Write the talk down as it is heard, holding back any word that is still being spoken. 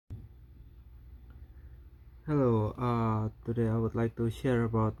Hello, today I would like to share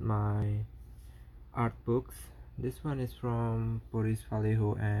about my art books. This one is from Boris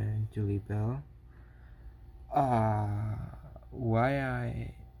Vallejo and Julie Bell. Why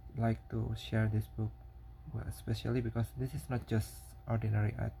I like to share this book? Well, especially because this is not just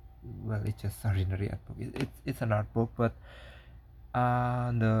ordinary art. Well, it's just ordinary art book. It's an art book, but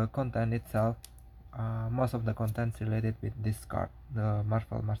the content itself, most of the contents related with this card, the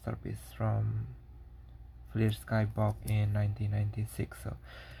Marvel masterpiece from Clear Sky book in 1996. So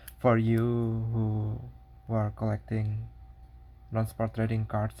for you who are collecting non-sport trading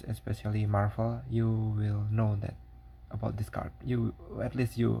cards, especially Marvel, you will know that about this card. You at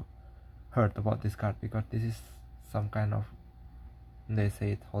least you heard about this card because this is some kind of, they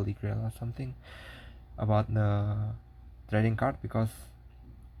say it holy grail or something about the trading card, because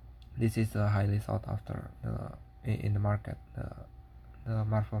this is a highly sought after in the market, the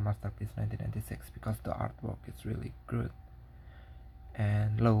Marvel masterpiece 1996, because the artwork is really good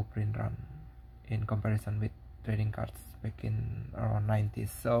and low print run in comparison with trading cards back in around 90s.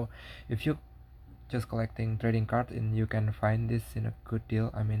 So if you just collecting trading cards, and you can find this in a good deal.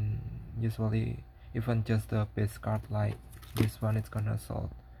 I mean, usually even just the base card like this one, it's gonna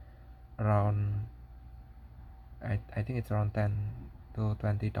sold around, I think it's around 10 to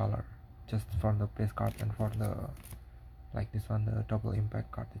 $20 just for the base card, and for the like this one, the double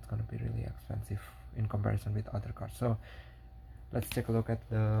impact card, it's gonna be really expensive in comparison with other cards. So let's take a look at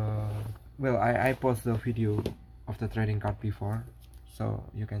the, well, I post the video of the trading card before, so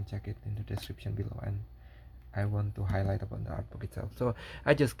you can check it in the description below, and I want to highlight about the art book itself. So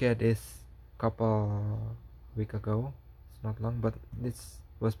I just get this couple week ago. It's not long, but this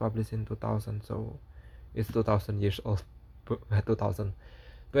was published in 2000, so it's 2000 years old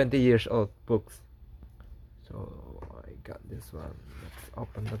 2020 years old books. So I got this one. Let's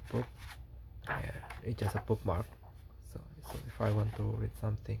open the book. Yeah, it's just a bookmark. So if I want to read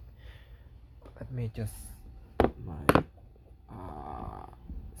something, let me just put my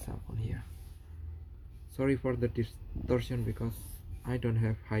cell phone here. Sorry for the distortion, because I don't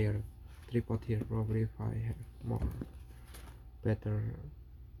have higher tripod here. Probably if I have more better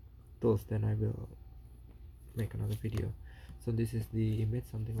tools, then I will make another video. So this is the image,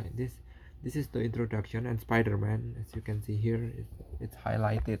 something like this. This is the introduction, and Spider-Man, as you can see here, it's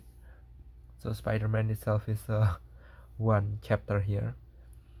highlighted. So Spider-Man itself is one chapter here.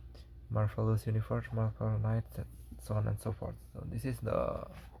 Marvelous Universe, Marvel Knights, and so on and so forth. So this is the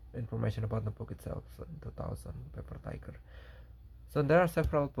information about the book itself. So in 2000, Paper Tiger. So there are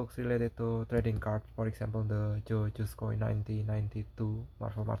several books related to trading cards. For example, the Joe Jusko 1992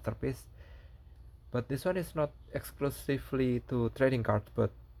 Marvel Masterpiece. But this one is not exclusively to trading cards, but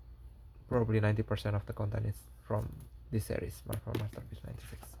probably 90% of the content is from this series, Marvel Masterpiece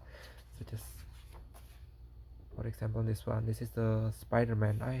 96. So just, for example, this one, this is the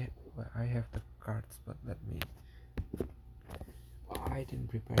Spider-Man. I have the cards, but let me, I didn't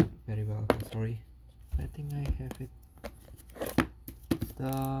prepare it very well, I'm sorry. I think I have it.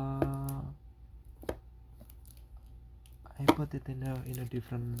 I put it in a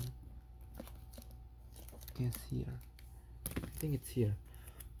different case here. I think it's here.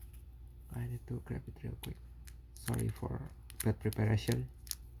 I need to grab it real quick. Sorry for bad preparation.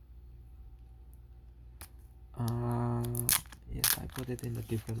 Yes, I put it in the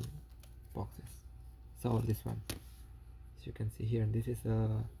different boxes. So this one, as you can see here, this is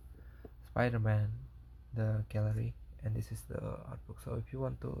the Spider-Man, the gallery, and this is the art book. So if you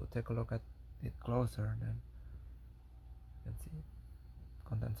want to take a look at it closer, then you can see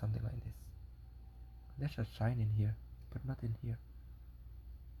content something like this. There's a sign in here, but not in here.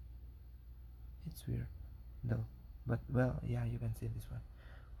 It's weird though, but well, yeah, you can see this one.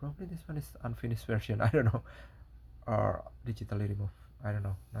 Probably this one is unfinished version, I don't know, or digitally removed, I don't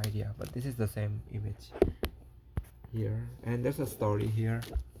know, no idea. But this is the same image here, and there's a story here,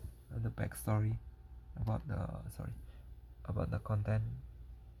 the backstory about the about the content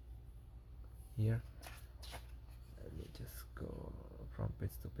here. Let me just go from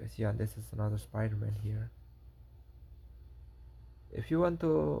page to page. Yeah, this is another Spider-Man here. If you want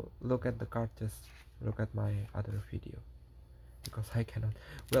to look at the card, just look at my other video, because I cannot,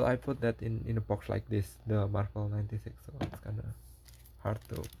 well, I put that in a box like this, the Marvel 96, so it's kinda hard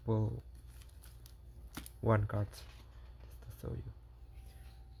to pull one card just to show you.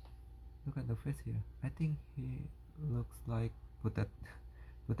 Look at the face here. I think he looks like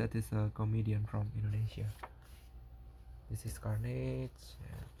Butet is a comedian from Indonesia. This is Carnage,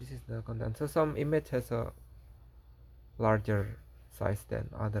 and this is the content. So some image has a larger size than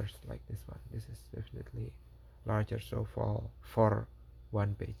others, like this one. This is definitely larger, so for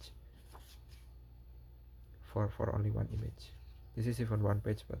one page. for only one image. This is even one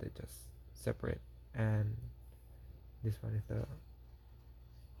page, but it just separate, and this one is the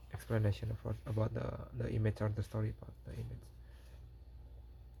explanation about the image or the story about the image.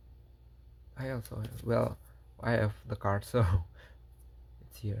 I also have, well, I have the card, so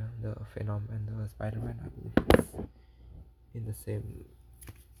it's here, the Venom and the Spider-Man. I believe it's in the same,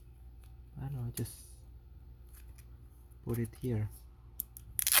 I don't know, just put it here.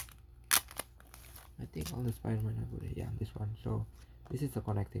 I think all the Spider-Man I put it, yeah, this one. So this is the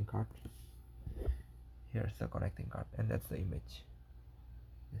connecting card. Here's the connecting card, and that's the image,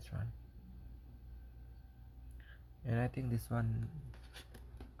 this one. And I think this one,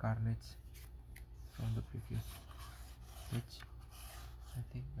 Carnage, from the previous page, I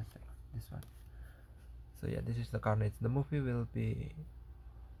think that's this one. So yeah, this is the Carnage. The movie will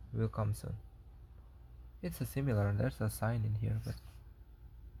come soon. It's a similar, there's a sign in here, but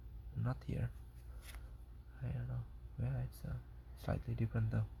not here. I don't know. Yeah, it's slightly different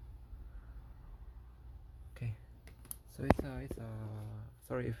though. Okay, so it's a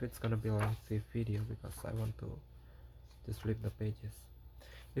sorry if it's gonna be a lengthy video, because I want to just flip the pages.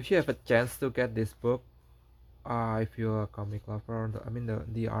 If you have a chance to get this book, if you're a comic lover,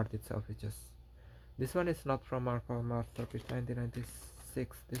 the art itself is just, this one is not from Marvel Masterpiece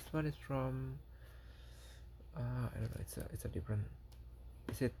 1996. This one is from I don't know, it's a different,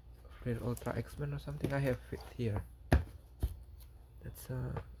 is it Fleer Ultra X-Men or something? I have it here. That's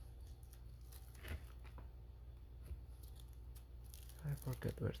I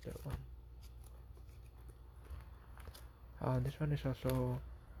forget where's that one. This one is also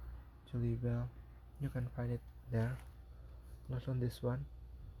Julie Bell. You can find it there. Not on this one.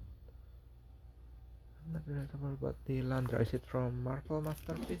 I'm not really sure about the Landra. Is it from Marvel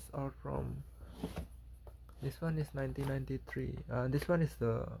Masterpiece or from, this one is 1993. This one is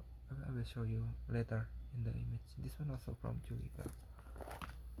the, I will show you later in the image. This one also from Julie Bell.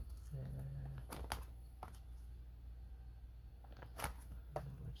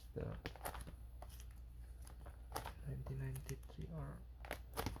 What's the 1993 or,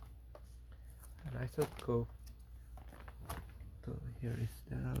 and I should go to, here is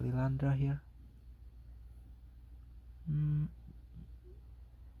the Lilandra here.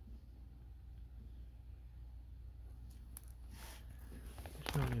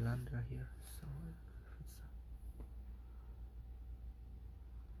 There's no Lilandra here, so it's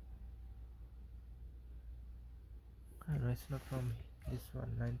I don't know, it's not from this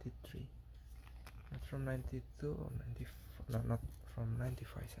one, 93. Not from 92 or 94, no, not from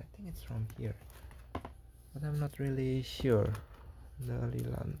 95. I think it's from here, but I'm not really sure. The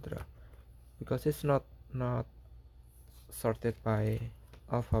Lilandra, because it's not sorted by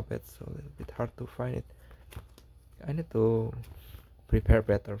alphabet, so a little bit hard to find it. I need to prepare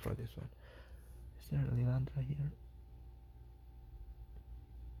better for this one. Is there a Lilandra here?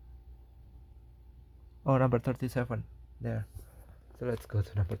 Oh, number 37 there. So let's go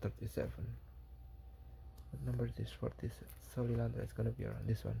to number 37. What number is this? 46. So Lilandra is gonna be around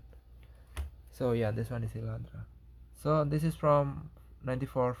this one. So yeah, this one is Lilandra. So this is from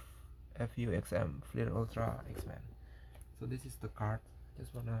 94 FUXM Fleer Ultra X-Men. So this is the card.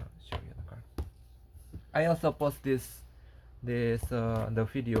 Just wanna show you the card. I also post the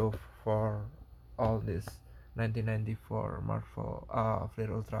video for all this 1994 Marvel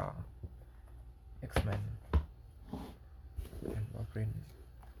Fleer Ultra X-Men and Wolverine.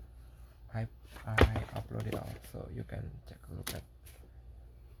 I uploaded all, so you can check a look at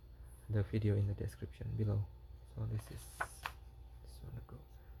the video in the description below. So this one go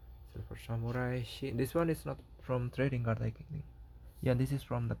Silver Samurai. This one is not from trading card, I think. Yeah, this is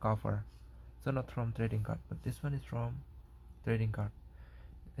from the cover, so not from trading card, but this one is from trading card.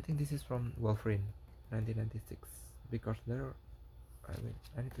 I think this is from Wolverine 1996, because there, I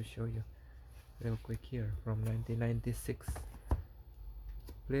need to show you real quick here, from 1996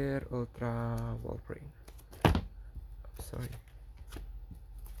 Fleer Ultra Wolverine. Sorry,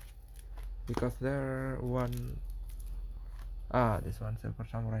 because there one, this one Silver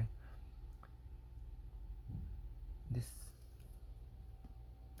Samurai. This,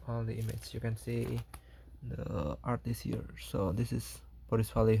 all the image you can see, the art is here. So this is Boris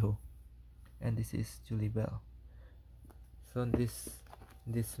Vallejo, and this is Julie Bell. So this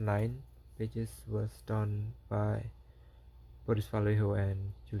 9 pages was done by Boris Vallejo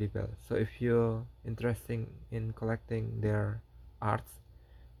and Julie Bell. So if you're interested in collecting their arts,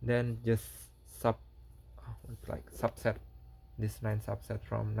 then just subset this 9 subset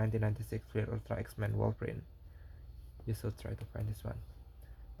from 1996 Fleer Ultra X-Men Wolverine. You should try to find this one.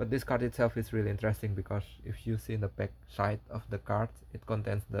 But this card itself is really interesting, because if you see the back side of the card, it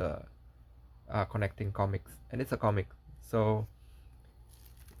contains the connecting comics, and it's a comic. So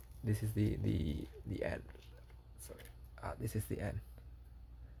this is the end. Sorry, this is the end.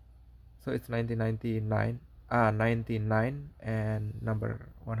 So it's 1999, 99, and number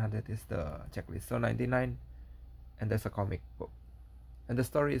 100 is the checklist. So 99, and there's a comic book, and the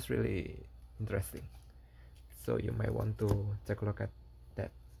story is really interesting. So you might want to take a look at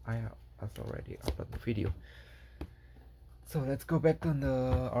that. I have already uploaded the video. So let's go back to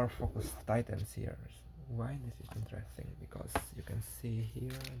our focus Titans here. Why this is interesting? Because you can see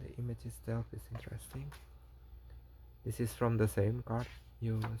here the image itself is interesting. This is from the same card.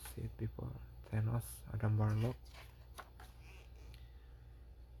 You see it before. Thanos, Adam Warlock,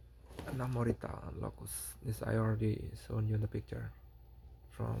 Namorita, Locus. This I already shown you in the picture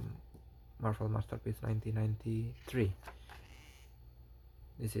from Marvel Masterpiece 1993.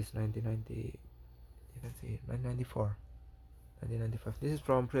 This is 1990. You can see 1994, 1995. This is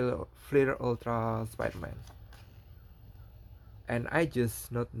from Fleer Ultra Spider-Man. And I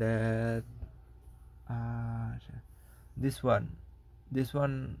just note that this one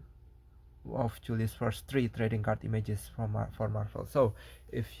of Julie's first 3 trading card images for Marvel. So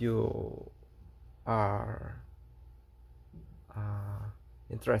if you are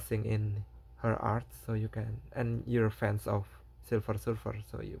interested in her art, so you can, and you're fans of Silver Surfer,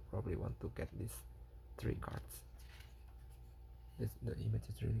 so you probably want to get these 3 cards. The image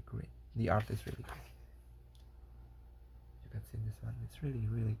is really great. The art is really great. You can see this one. It's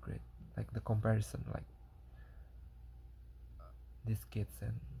really great. Like the comparison, like these kids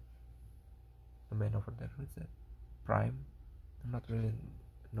and the man over there. Who's that? Prime. I'm not really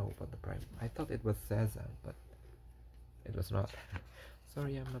know about the Prime. I thought it was Shazam, but it was not.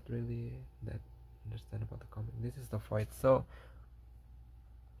 Sorry, I'm not really that understand about the comic. This is the fight. So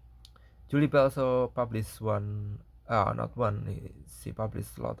Julie Bell also published one, not one, she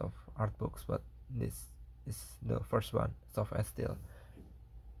published a lot of art books, but this is the first one, Soft as Steel.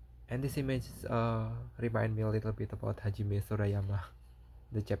 And this image remind me a little bit about Hajime Sorayama,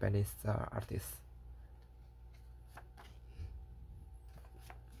 the Japanese artist.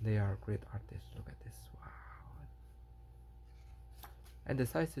 They are great artists. Look at this. Wow. And the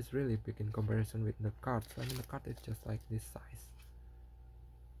size is really big in comparison with the cards. I mean, the card is just like this size.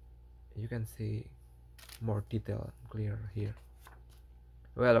 You can see more detail and clear here.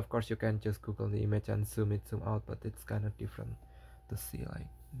 Well, of course you can just Google the image and zoom out, but it's kind of different to see like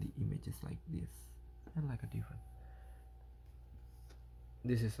the images like this and like a different.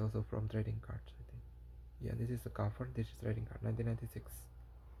 This is also from trading cards, I think. Yeah, this is the cover. This is trading card 1996.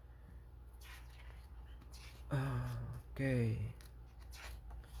 Okay,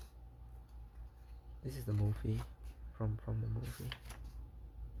 this is the movie from the movie.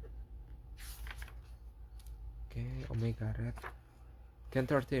 Okay, Omega Red, Ken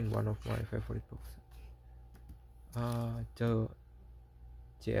 13, one of my favorite books.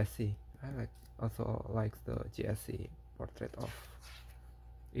 GSC, I also like the GSC portrait of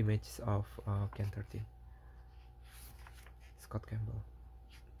images of Ken 13. Scott Campbell.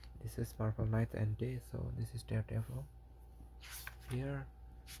 This is Marvel Night and Day, so this is Daredevil. Here,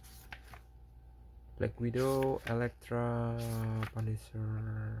 Black Widow, Elektra,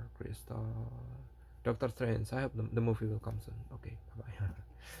 Punisher, Crystal, Doctor Strange. I hope the movie will come soon. Okay, bye bye.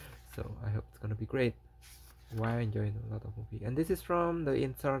 So I hope it's gonna be great. Why I enjoyed a lot of movie. And this is from the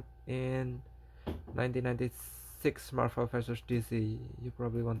insert in 1996 Marvel vs DC. You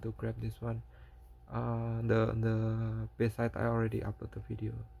probably want to grab this one. The beside I already uploaded the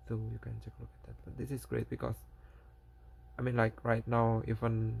video, so you can check a look at that. But this is great because I mean, like right now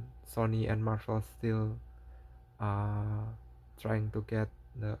even Sony and Marvel still trying to get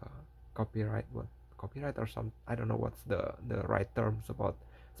the copyright or some, I don't know what's the right terms about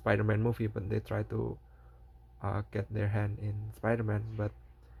Spider-Man movie, but they try to get their hand in Spider-Man. But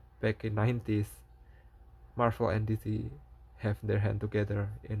back in 90s, Marvel and DC have their hand together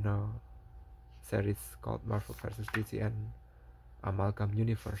in a series called Marvel vs DC and Amalgam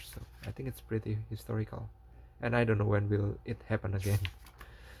Universe. So I think it's pretty historical, and I don't know when will it happen again.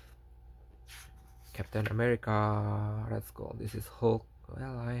 Captain America, Red Skull. This is Hulk.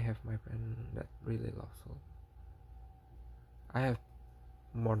 Well, I have my friend that really loves Hulk. I have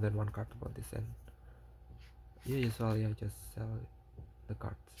more than one card about this, and usually I just sell the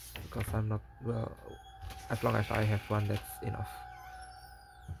cards because I'm not, well, as long as I have one, that's enough.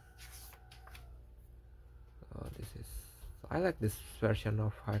 So this is, so I like this version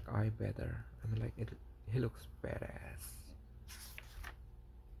of Hawkeye better. I mean, like he looks badass.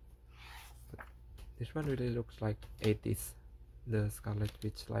 But this one really looks like 80s. The Scarlet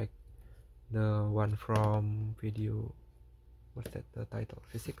Witch, like the one from video, what's that, the title,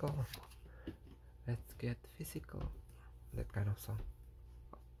 Physical, Let's get physical. That kind of song.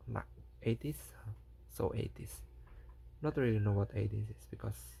 Not 80s, so 80s. Not really know what 80s is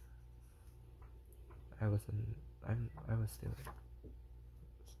because I wasn't. I was still a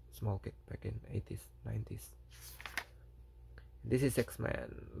small kid back in 80s, 90s. This is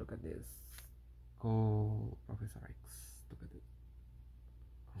X-Men. Look at this. Go Professor X. Look at it.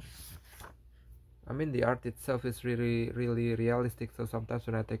 I mean, the art itself is really realistic, so sometimes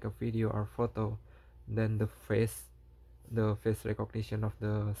when I take a video or photo, then the face recognition of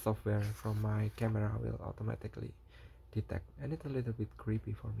the software from my camera will automatically detect, and it's a little bit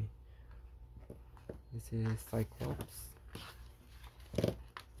creepy for me. This is Cyclops,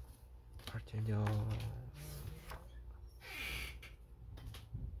 Archangel.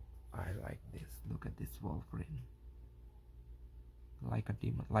 I like this. Look at this Wolverine, like a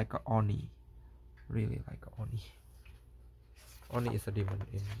demon, like a Oni, really like a Oni. Oni is a demon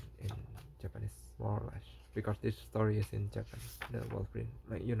in Japanese, more or less, because this story is in Japan. The Wolverine,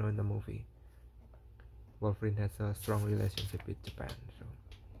 like you know, in the movie, Wolverine has a strong relationship with Japan, so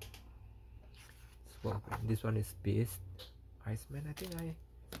it's Wolverine. This one is Beast, Iceman. I think I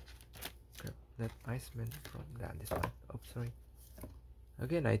grabbed that Iceman from this one. Oh, sorry.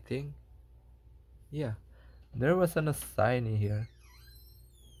 Again, I think, yeah, there wasn't a sign in here,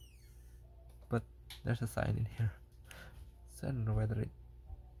 but there's a sign in here. So I don't know whether it's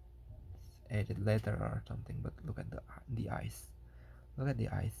added later or something, but look at the eyes. Look at the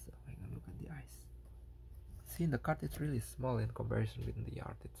eyes. Oh my god, look at the eyes. See, the card is really small in comparison with the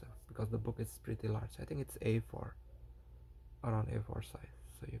art itself, because the book is pretty large. I think it's A4, around A4 size,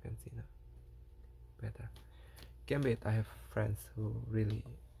 so you can see now better. Gambit, I have friends who really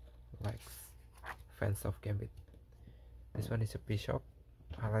likes fans of Gambit. This one is a Bishop.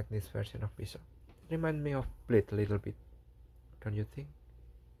 I like this version of Bishop. Remind me of Blade a little bit, don't you think?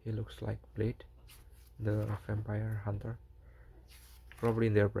 He looks like Blade, the vampire hunter. Probably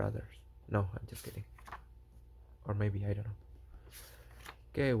they're brothers. No, I'm just kidding. Or maybe, I don't know.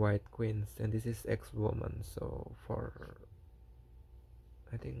 Okay, White Queens, and this is X-Woman. So for,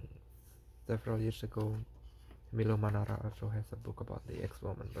 I think, several years ago, Milo Manara also has a book about the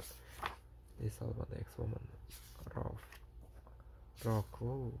X-Woman, but this is all about the X-Woman. Rock,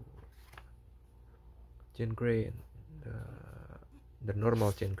 Jean Grey, and the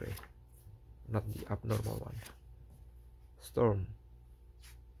normal Jean Grey, not the abnormal one. Storm.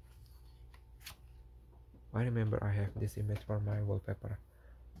 I remember I have this image for my wallpaper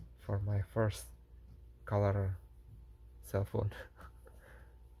for my first color cell phone.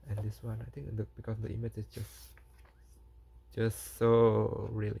 And this one, I think, because the image is just so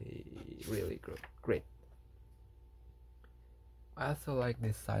really great. I also like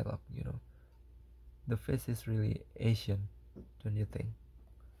this Psylocke, you know. The face is really Asian, don't you think?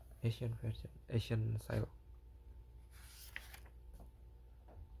 Asian version, Asian Psylocke.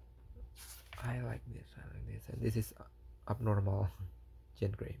 I like this, and this is abnormal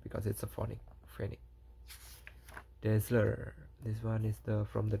Jean Grey because it's a Phoenix. Dazzler, this one is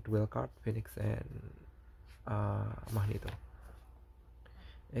from the duel card, Phoenix and Magneto.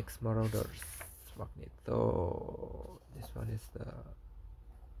 X Marauders, Magneto. This one is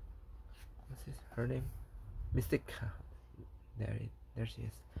what's her name? Mystic. There she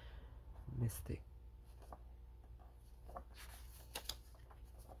is, Mystic.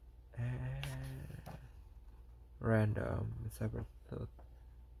 And random Sabertooth,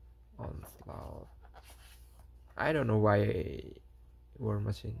 Onslaught. I don't know why War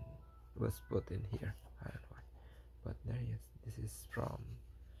Machine was put in here. I don't know why, but there he is. This is from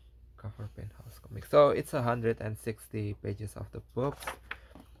Cover Penthouse Comics. So it's 160 pages of the books,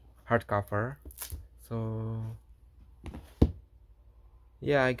 hardcover. So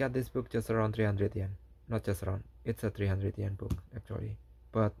yeah, I got this book just around 300 yen. Not just around, it's a 300 yen book actually,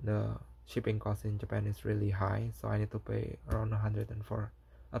 but the shipping cost in Japan is really high, so I need to pay around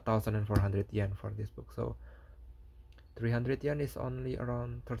 1,400 yen for this book. So 300 yen is only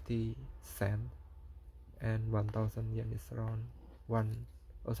around 30 cents, and 1,000 yen is around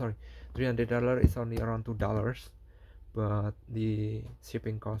 $300 is only around $2, but the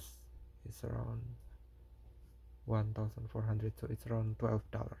shipping cost is around 1,400, so it's around $12,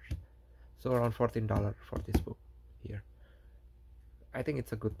 so around $14 for this book here. I think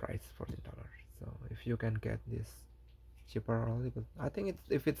it's a good price, $14. So if you can get this cheaper, I think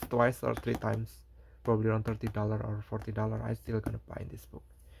if it's twice or three times, probably around $30 or $40, I still gonna buy this book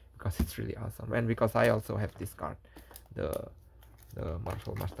because it's really awesome, and because I also have this card, the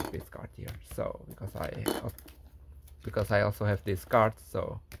Marvel Masterpiece card here. So because I also have this card,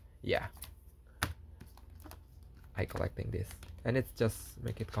 so yeah, I collecting this. and it's just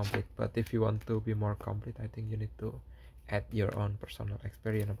make it complete. But if you want to be more complete, I think you need to add your own personal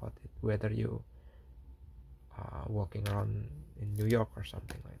experience about it, whether you walking around in New York or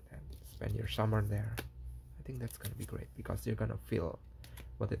something like that, spend your summer there. I think that's gonna be great because you're gonna feel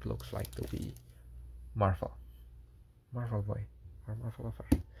what it looks like to be Marvel boy or Marvel lover.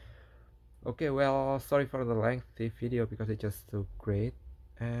 Okay, well, sorry for the lengthy video because it's just too great.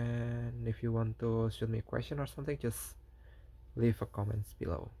 And if you want to shoot me a question or something, just leave a comments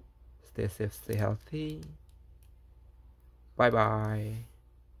below. Stay safe, stay healthy. Bye bye.